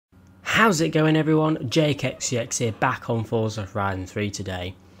How's it going, everyone? Jakexvx here, back on Forza Horizon 3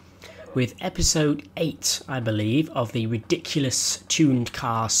 today with episode 8, I believe, of the ridiculous tuned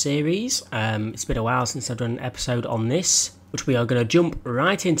car series. It's been a while since I've done an episode on this, which we are going to jump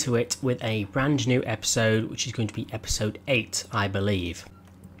right into it with a brand new episode, which is going to be episode 8, I believe.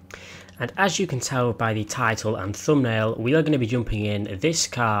 And as you can tell by the title and thumbnail, we are going to be jumping in this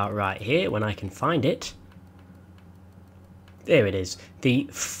car right here when I can find it. There it is, the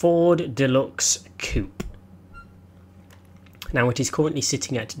Ford Deluxe Coupe. Now it is currently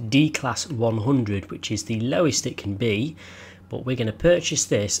sitting at D Class 100, which is the lowest it can be, but we're going to purchase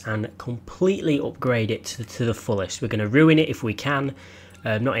this and completely upgrade it to the fullest. We're going to ruin it if we can,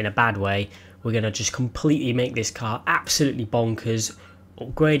 not in a bad way. We're going to just completely make this car absolutely bonkers,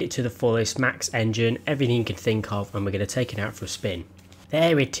 upgrade it to the fullest, max engine, everything you can think of, and we're going to take it out for a spin.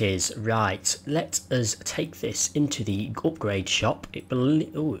 There it is. Right, let us take this into the upgrade shop. It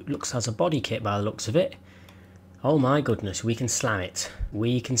looks as a body kit by the looks of it. Oh my goodness, we can slam it.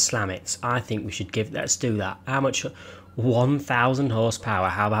 We can slam it. I think we should let's do that. How much? 1,000 horsepower.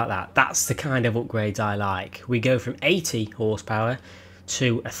 How about that? That's the kind of upgrades I like. We go from 80 horsepower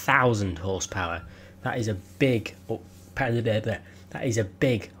to 1,000 horsepower. That is a big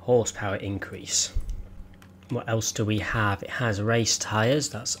horsepower increase. What else do we have? It has race tyres,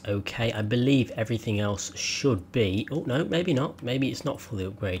 that's okay. I believe everything else should be... Oh, no, maybe not. Maybe it's not fully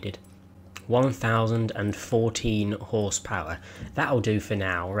upgraded. 1,014 horsepower. That'll do for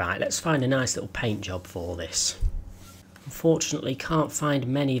now. Right, let's find a nice little paint job for this. Unfortunately, can't find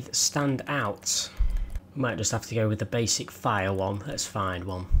many that stand out. We might just have to go with the basic fire one. Let's find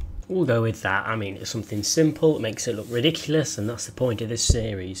one. We'll go with that. I mean, it's something simple. It makes it look ridiculous, and that's the point of this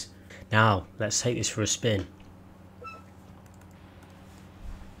series. Now, let's take this for a spin.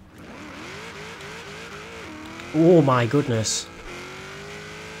 Oh my goodness.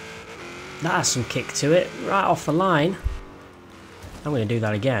 That has some kick to it. Right off the line. I'm going to do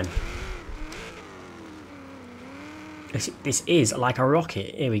that again. This is like a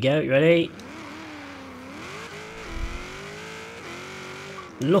rocket. Here we go. You ready?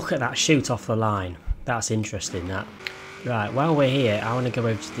 Look at that shoot off the line. That's interesting, that. Right, while we're here, I want to go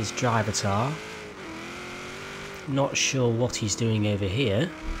over to this driver tar. Not sure what he's doing over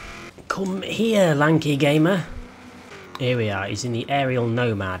here. Come here, lanky gamer. Here we are, he's in the aerial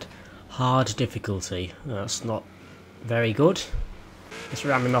nomad. Hard difficulty. That's not very good. Let's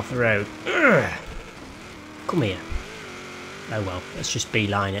ram him off the road. Urgh. Come here. Oh well, let's just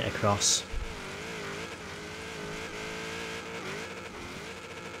beeline it across.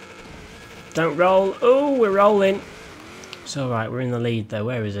 Don't roll. Oh, we're rolling. It's alright, we're in the lead though.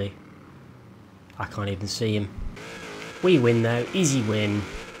 Where is he? I can't even see him. We win though. Easy win.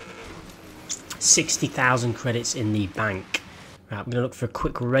 60,000 credits in the bank. Right, I'm going to look for a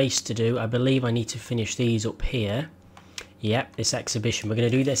quick race to do. I believe I need to finish these up here. Yep, this exhibition. We're going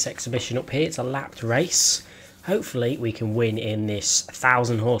to do this exhibition up here. It's a lapped race. Hopefully we can win in this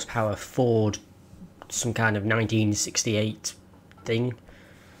 1,000 horsepower Ford, some kind of 1968 thing.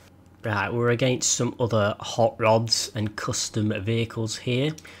 Right, we're against some other hot rods and custom vehicles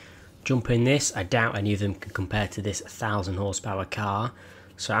here. Jump in this. I doubt any of them can compare to this 1,000 horsepower car.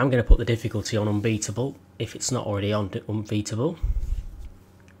 So I'm going to put the difficulty on unbeatable, if it's not already on unbeatable.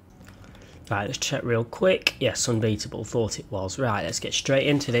 Right, let's check real quick. Yes, unbeatable, thought it was. Right, let's get straight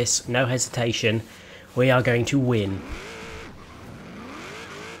into this. No hesitation. We are going to win.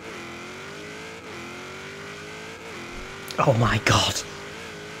 Oh my god.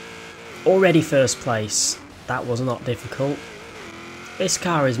 Already first place. That was not difficult. This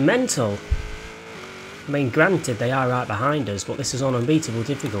car is mental. I mean, granted, they are right behind us, but this is on unbeatable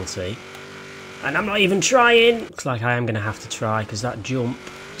difficulty. And I'm not even trying! Looks like I am going to have to try, because that jump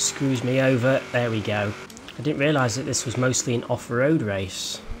screws me over. There we go. I didn't realise that this was mostly an off-road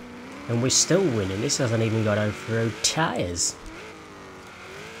race. And we're still winning. This hasn't even got off-road tyres.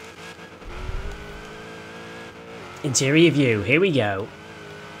 Interior view, here we go.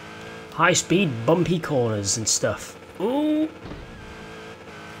 High-speed, bumpy corners and stuff. Ooh!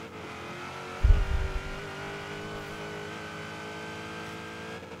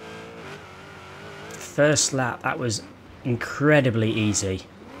 First lap, that was incredibly easy,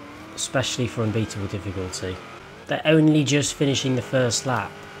 especially for unbeatable difficulty. They're only just finishing the first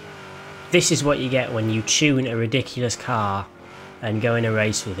lap. This is what you get when you tune a ridiculous car and go in a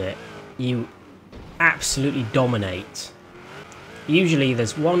race with it. You absolutely dominate. Usually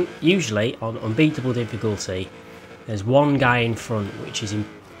on unbeatable difficulty, there's one guy in front which is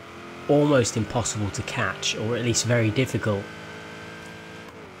almost impossible to catch, or at least very difficult.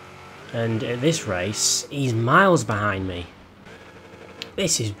 And at this race, he's miles behind me.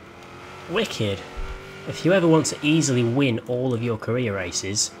 This is Wicked. If you ever want to easily win all of your career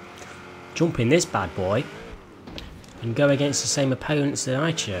races, jump in this bad boy and go against the same opponents that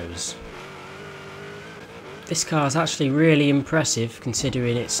I chose. This car is actually really impressive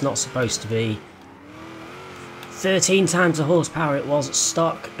considering it's not supposed to be 13 times the horsepower it was at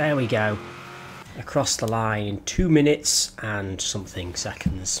stock. There we go. Across the line in 2 minutes and something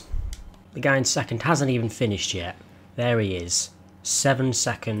seconds. The guy in second hasn't even finished yet. There he is.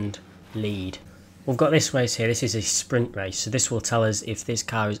 7-second lead. We've got this race here. This is a sprint race, so this will tell us if this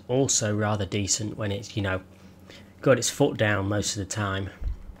car is also rather decent when it's, you know, got its foot down most of the time.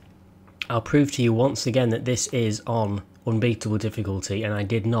 I'll prove to you once again that this is on unbeatable difficulty and I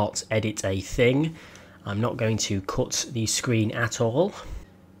did not edit a thing. I'm not going to cut the screen at all.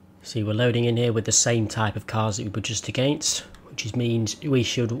 See, we're loading in here with the same type of cars that we were just against, which means we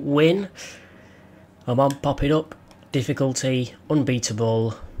should win. I'm on pop it up, difficulty,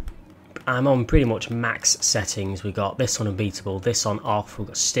 unbeatable. I'm on pretty much max settings. We got this on unbeatable, this on off, we've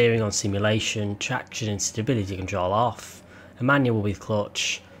got steering on simulation, traction and stability control off, a manual with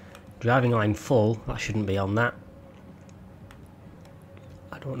clutch, driving line full, that shouldn't be on that.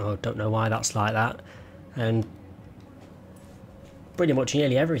 I don't know why that's like that. And pretty much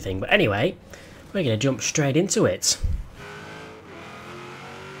nearly everything. But anyway, we're going to jump straight into it.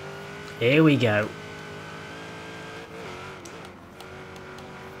 Here we go.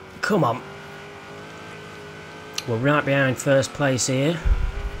 Come on. We're right behind first place here.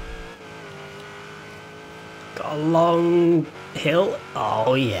 Got a long hill.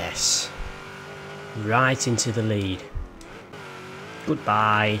 Oh yes. Right into the lead.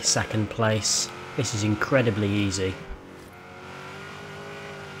 Goodbye, second place. This is incredibly easy.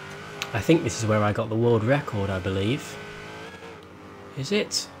 I think this is where I got the world record, I believe. Is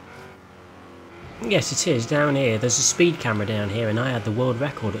it? Yes, it is, down here. There's a speed camera down here and I had the world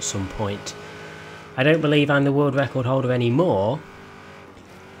record at some point. I don't believe I'm the world record holder anymore,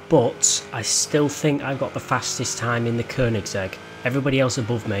 but I still think I got the fastest time in the Koenigsegg. Everybody else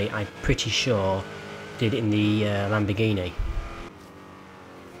above me, I'm pretty sure, did it in the Lamborghini.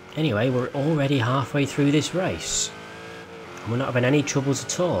 Anyway, we're already halfway through this race. And we're not having any troubles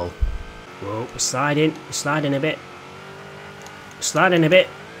at all. Whoa, we're sliding a bit. Sliding a bit.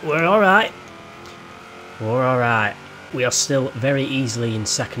 We're alright. We're alright. We are still very easily in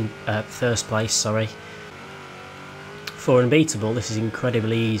first place, sorry. For unbeatable, this is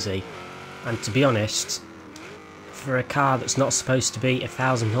incredibly easy. And to be honest, for a car that's not supposed to be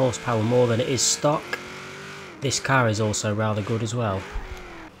 1,000 horsepower more than it is stock, this car is also rather good as well.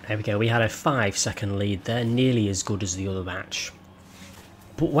 There we go, we had a 5-second lead there, nearly as good as the other match.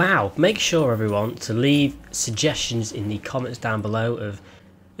 But wow, make sure everyone to leave suggestions in the comments down below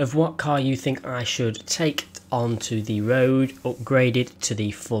of what car you think I should take onto the road, upgraded to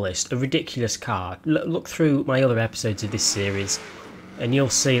the fullest. A ridiculous car. Look through my other episodes of this series and you'll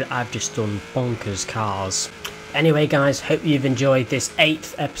see that I've just done bonkers cars. Anyway guys, hope you've enjoyed this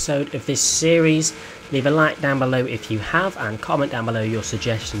 8th episode of this series. Leave a like down below if you have and comment down below your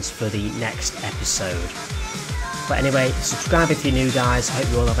suggestions for the next episode. But anyway, subscribe if you're new guys. I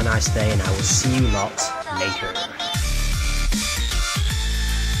hope you all have a nice day and I will see you lot later.